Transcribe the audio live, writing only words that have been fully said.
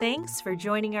Thanks for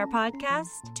joining our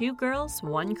podcast, Two Girls,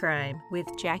 One Crime, with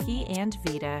Jackie and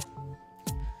Vita.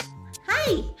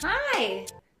 Hi! Hi!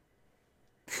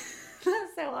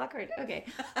 That's so awkward. Okay.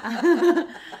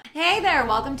 Hey there,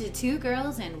 welcome to Two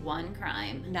Girls and One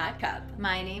Crime. Not Cup.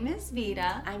 My name is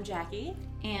Vita. I'm Jackie.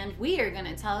 And we are going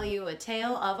to tell you a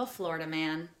tale of a Florida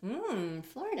man.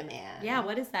 Florida man. Yeah,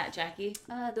 what is that, Jackie?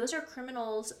 Those are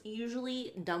criminals,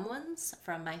 usually dumb ones,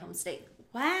 from my home state.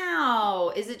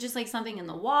 Wow. Is it just like something in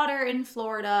the water in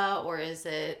Florida, or is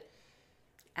it...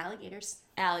 Alligators.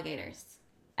 Alligators.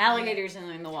 Alligators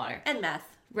in the water. And meth.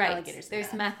 Right. Alligators.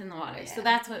 There's meth in the water. Yeah. So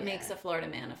that's what makes a Florida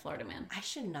man a Florida man. I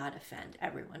should not offend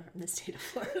everyone from the state of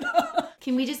Florida.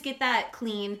 Can we just get that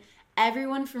clean?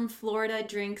 Everyone from Florida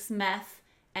drinks meth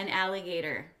and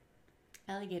alligator.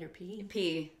 Alligator pee.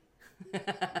 Pee.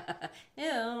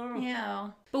 Ew.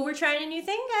 Yeah. But we're trying a new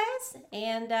thing, guys.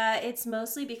 And it's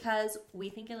mostly because we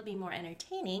think it'll be more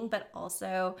entertaining, but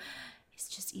also it's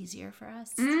just easier for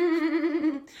us.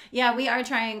 Yeah, we are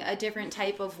trying a different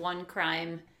type of one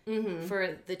crime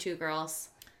for the two girls.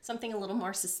 Something a little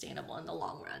more sustainable in the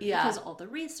long run. Yeah. Because all the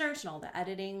research and all the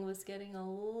editing was getting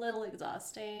a little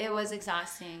exhausting. It was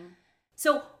exhausting.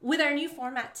 So with our new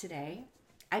format today,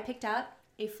 I picked up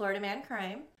a Florida man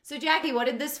crime. So Jackie, what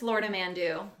did this Florida man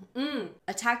do?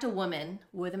 Attacked a woman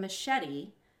with a machete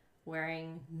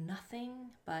wearing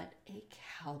nothing but a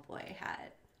cowboy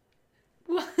hat.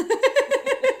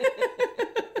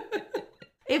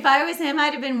 If I was him,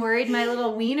 I'd have been worried my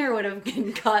little wiener would have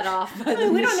been cut off. By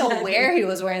the We don't know where he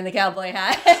was wearing the cowboy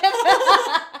hat.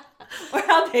 Or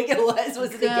how big it was.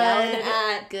 Was it a gallon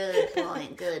hat? Good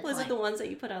point. Good Was it the ones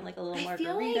that you put on like a little I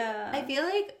feel margarita?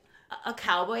 like a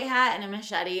cowboy hat and a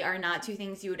machete are not two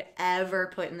things you would ever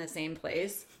put in the same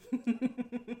place.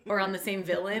 Or on the same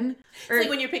villain. Or It's like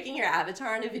when you're picking your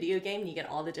avatar in a video game and you get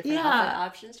all the different outfit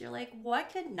options, you're like, what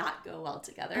could not go well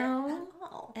together at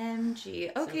all?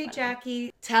 MG. So Okay, funny.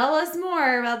 Jackie, tell us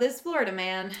more about this Florida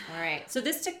man. All right. So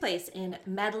this took place in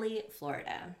Medley,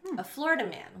 Florida. A Florida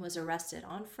man was arrested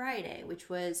on Friday, which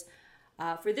was,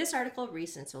 for this article,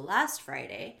 recent, so last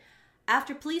Friday,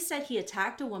 after police said he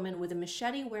attacked a woman with a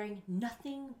machete wearing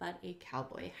nothing but a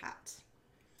cowboy hat.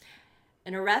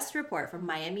 An arrest report from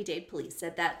Miami-Dade police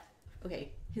said that,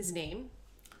 his name,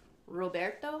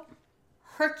 Roberto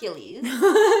Hercules.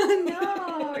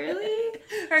 No, really?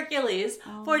 Hercules,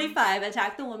 45,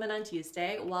 attacked the woman on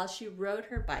Tuesday while she rode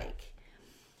her bike.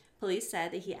 Police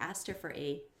said that he asked her for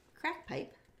a crack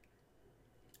pipe.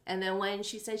 And then when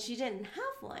she said she didn't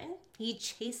have one, he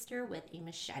chased her with a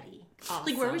machete. Awesome.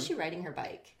 Like, where was she riding her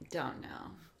bike? Don't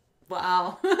know.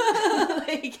 Wow.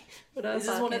 Like, this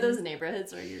is one of those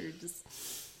neighborhoods where you're just...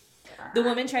 The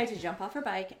woman tried to jump off her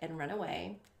bike and run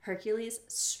away. Hercules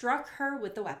struck her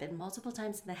with the weapon multiple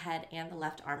times in the head and the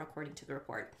left arm, according to the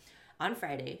report. On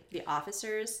Friday, the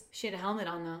officers... She had a helmet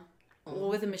on, though. Well,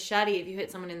 with a machete, if you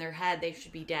hit someone in their head, they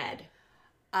should be dead.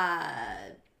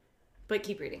 But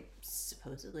keep reading.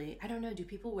 Supposedly. I don't know. Do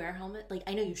people wear a helmet? Like,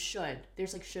 I know you should.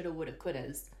 There's like shoulda, woulda,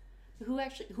 couldas.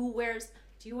 Who wears...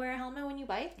 Do you wear a helmet when you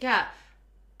bike? Yeah.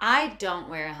 I don't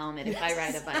wear a helmet if I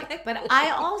ride a bike. But I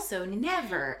also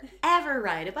never, ever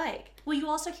ride a bike. Well, you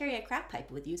also carry a crack pipe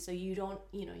with you, so you don't,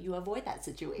 you avoid that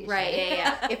situation. Right,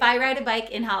 yeah. If I ride a bike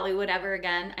in Hollywood ever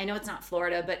again, I know it's not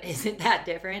Florida, but isn't that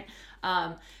different?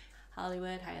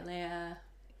 Hollywood, Hialeah.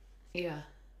 Yeah.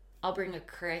 I'll bring a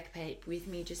crack pipe with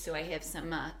me just so I have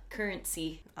some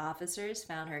currency. Officers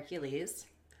found Hercules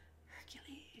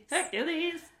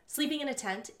sleeping in a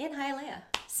tent in Hialeah,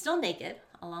 still naked,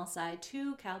 alongside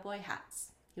two cowboy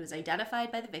hats. He was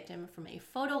identified by the victim from a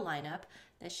photo lineup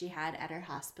that she had at her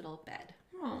hospital bed.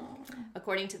 Aww.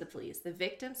 According to the police, the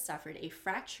victim suffered a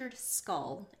fractured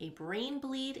skull, a brain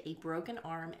bleed, a broken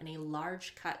arm, and a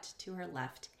large cut to her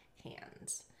left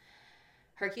hand.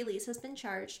 Hercules has been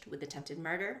charged with attempted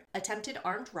murder, attempted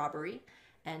armed robbery,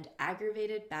 and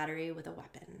aggravated battery with a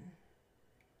weapon.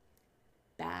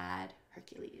 Bad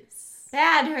Hercules.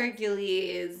 Bad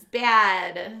Hercules.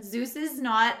 Bad. Zeus is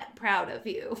not proud of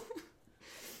you.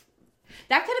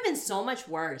 That could have been so much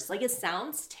worse. Like, it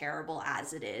sounds terrible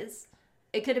as it is.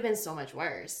 It could have been so much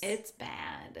worse. It's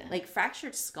bad. Like,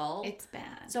 fractured skull. It's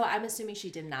bad. So I'm assuming she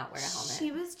did not wear a helmet.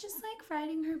 She was just like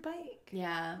riding her bike.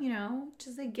 Yeah.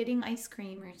 Just like getting ice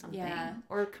cream or something. Yeah.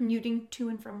 Or commuting to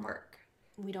and from work.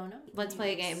 We don't know. Let's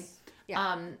play a game.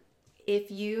 Yeah.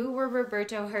 If you were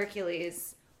Roberto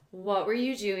Hercules, what were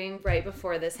you doing right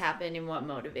before this happened and what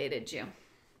motivated you?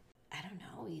 I don't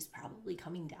know. He's probably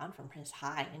coming down from his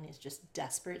high and is just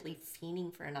desperately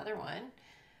fiending for another one.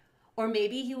 Or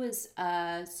maybe he was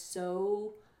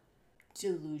so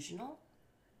delusional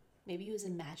Maybe he was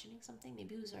imagining something.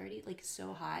 Maybe he was already like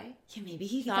so high. Yeah, maybe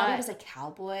he thought it was a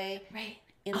cowboy. Right.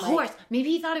 In, A like, horse. Maybe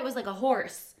he thought it was like a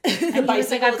horse. And he was like,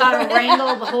 bicycle. I've got to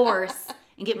wrangle the horse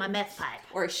and get my meth pipe.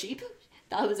 Or a sheep.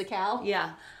 Thought it was a cow.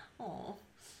 Yeah. Oh.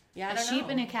 Yeah, I A don't sheep know.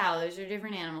 and a cow. Those are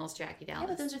different animals, Jackie Dallas. Yeah,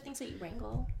 but those are things that you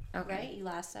wrangle. Okay. Right? You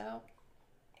lasso.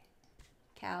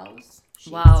 Cows.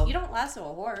 Sheep. Wow. You don't lasso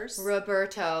a horse.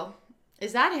 Roberto.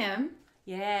 Is that him?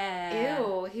 Yeah.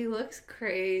 Ew, he looks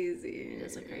crazy. He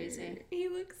does look crazy. He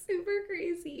looks super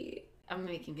crazy. I'm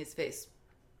making his face.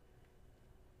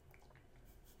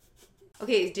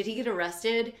 Okay, did he get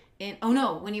arrested? Oh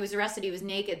no, when he was arrested, he was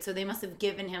naked, so they must have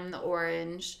given him the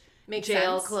orange Makes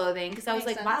jail sense. clothing. Because I was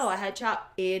Makes like, sense. wow, a headshot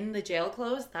in the jail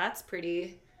clothes? That's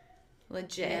pretty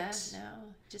legit. Yeah, no.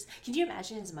 Just can you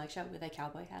imagine his mugshot with a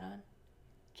cowboy hat on?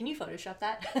 Can you Photoshop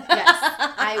that? Yes,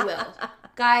 I will.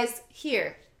 Guys,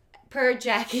 here, per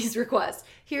Jackie's request,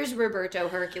 here's Roberto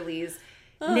Hercules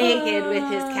naked with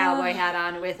his cowboy hat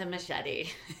on with a machete.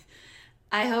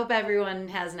 I hope everyone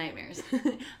has nightmares.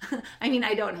 I mean,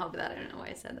 I don't hope that. I don't know why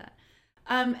I said that.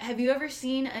 Have you ever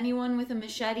seen anyone with a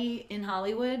machete in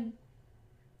Hollywood?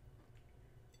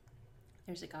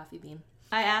 There's a coffee bean.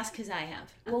 I ask because I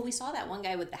have. Well, we saw that one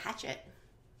guy with the hatchet.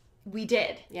 We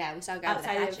did. Yeah, we saw a guy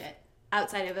Outside with of- a hatchet.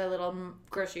 Outside of a little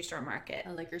grocery store market.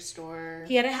 A liquor store.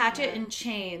 He had a hatchet and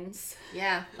chains.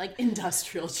 Yeah, like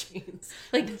industrial chains.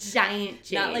 Like giant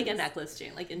chains. Not like a necklace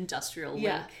chain, like industrial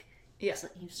Yeah. link. Yeah.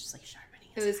 He was just like sharpening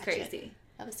It his was hatchet. crazy.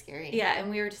 That was scary. Yeah, and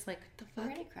we were just like, what the We're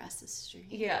fuck? gonna cross the street.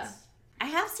 Yeah. I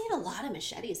have seen a lot of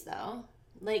machetes though.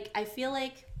 Like, I feel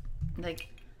like Like,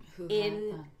 who in had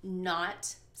them?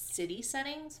 not city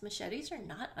settings, machetes are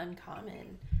not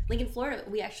uncommon. Like in Florida,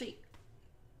 we actually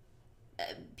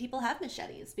people have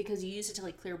machetes because you use it to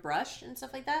like clear brush and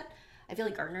stuff like that. I feel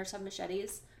like gardeners have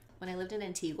machetes. When I lived in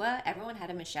Antigua, everyone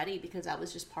had a machete because that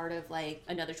was just part of like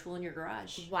another tool in your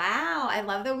garage. Wow, I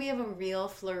love that we have a real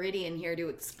Floridian here to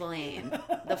explain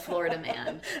the Florida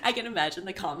man. I can imagine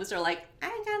the comments are like, I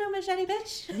ain't got no machete,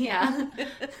 bitch. Yeah.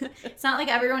 It's not like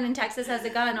everyone in Texas has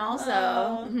a gun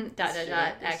also. That's true,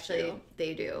 that's Actually, true.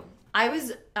 they do. I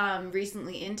was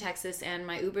recently in Texas and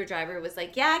my Uber driver was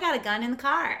like, yeah, I got a gun in the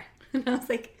car. And I was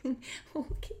like,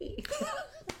 okay.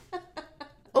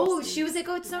 Oh, she was like,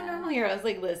 oh, it's so normal here. I was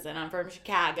like, listen, I'm from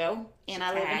Chicago and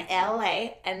I live in LA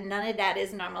and none of that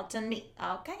is normal to me.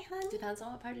 Okay, honey. Depends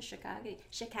on what part of Chicago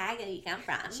you come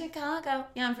from. Chicago.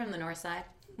 Yeah, I'm from the north side.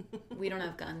 We don't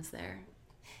have guns there.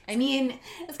 I mean,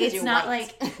 'cause it's you're not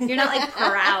white. like, you're not like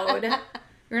proud.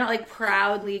 You're not like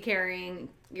proudly carrying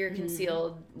your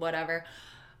concealed whatever.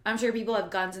 I'm sure people have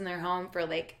guns in their home for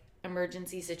like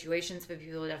emergency situations, but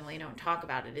people definitely don't talk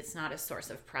about it. It's not a source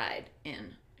of pride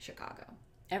in Chicago.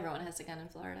 Everyone has a gun in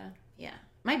Florida. Yeah.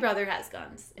 My brother has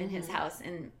guns in his house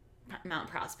in Mount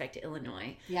Prospect,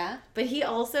 Illinois. Yeah? But he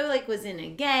also like was in a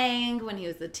gang when he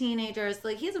was a teenager. So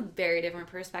like he has a very different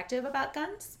perspective about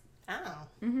guns. Oh.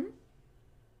 Mm-hmm.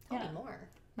 Tell Yeah. me more.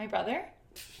 My brother?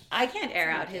 I can't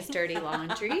air out his dirty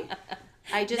laundry.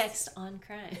 I just Next on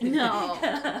crime. No.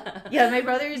 Yeah, my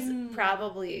brother's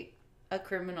probably a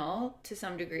criminal to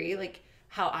some degree, like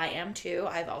how I am too.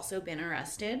 I've also been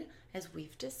arrested, as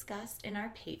we've discussed in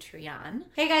our Patreon.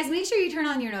 Hey guys, make sure you turn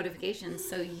on your notifications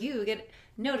so you get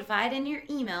notified in your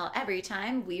email every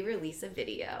time we release a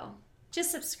video.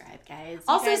 Just subscribe, guys. You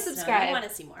Also guys know subscribe. You want to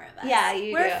see more of us. Yeah,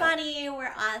 you We're do. funny.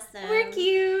 We're awesome. We're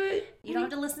cute. You don't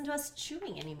have to listen to us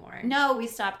chewing anymore. No, we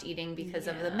stopped eating because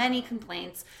of the Yeah. many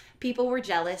complaints. People were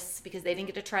jealous because they didn't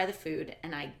get to try the food,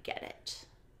 and I get it.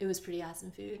 It was pretty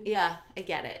awesome food. Yeah, I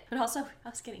get it. But also, I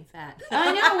was getting fat.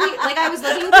 I know. I was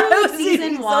looking through like, was season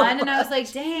eating so 1, and I was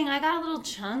like, dang, I got a little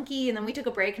chunky. And then we took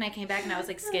a break, and I came back, and I was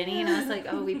like skinny, and I was like,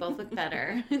 oh, we both look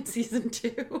better in season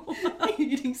 2.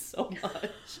 Eating so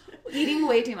much. Eating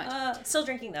way too much. Still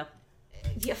drinking, though.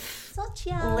 Yeah. Such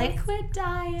yes. Liquid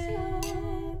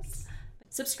diet.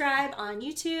 Subscribe on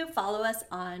YouTube. Follow us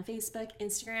on Facebook,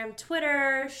 Instagram,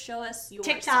 Twitter. Show us your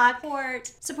TikTok.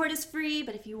 support. Support is free,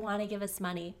 but if you want to give us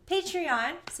money,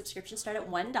 Patreon. Subscriptions start at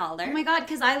 $1. Oh my god,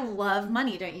 because I love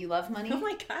money. Don't you love money? Oh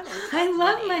my God. I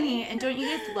love money. And don't you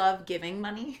just love giving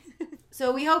money?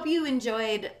 So we hope you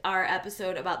enjoyed our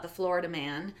episode about the Florida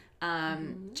man.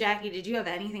 Jackie, did you have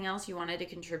anything else you wanted to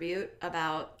contribute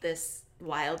about this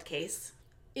wild case?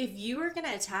 If you were going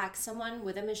to attack someone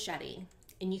with a machete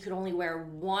and you could only wear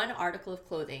one article of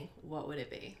clothing, what would it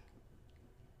be?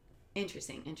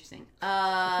 Interesting.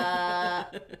 I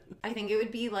think it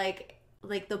would be like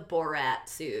the Borat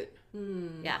suit.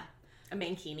 Yeah. A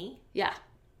mankini? Yeah.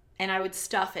 And I would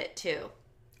stuff it too.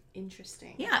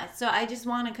 Interesting. Yeah, so I just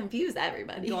want to confuse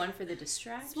everybody. Going for the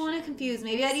distraction. Just want to confuse.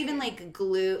 Maybe I'd even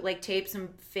like tape some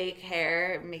fake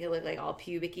hair, make it look like all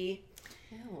pubic-y.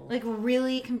 Ew. Like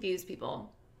really confuse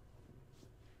people.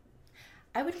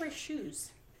 I would wear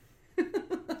shoes. I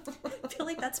feel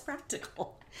like that's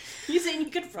practical. You saying you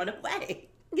could run away.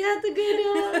 Yeah, that's a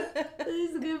good. That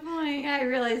is a good point. I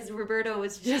realized Roberto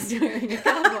was just wearing a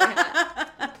cowboy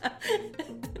hat.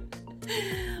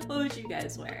 What would you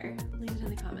guys wear? Leave it in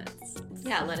the comments.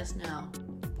 Yeah, let us know.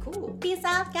 Cool. Peace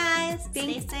out, guys.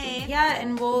 Stay safe. Yeah,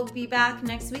 and we'll be back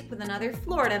next week with another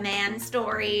Florida man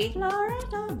story.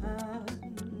 Florida man.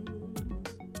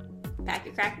 Pack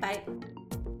your crack pipe.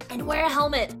 And wear a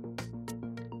helmet.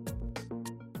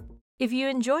 If you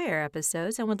enjoy our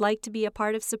episodes and would like to be a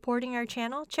part of supporting our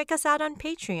channel, check us out on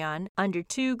Patreon under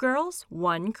 2 Girls,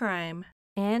 1 Crime.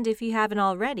 And if you haven't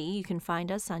already, you can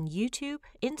find us on YouTube,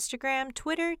 Instagram,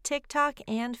 Twitter, TikTok,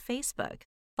 and Facebook.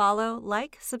 Follow,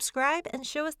 like, subscribe, and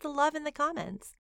show us the love in the comments.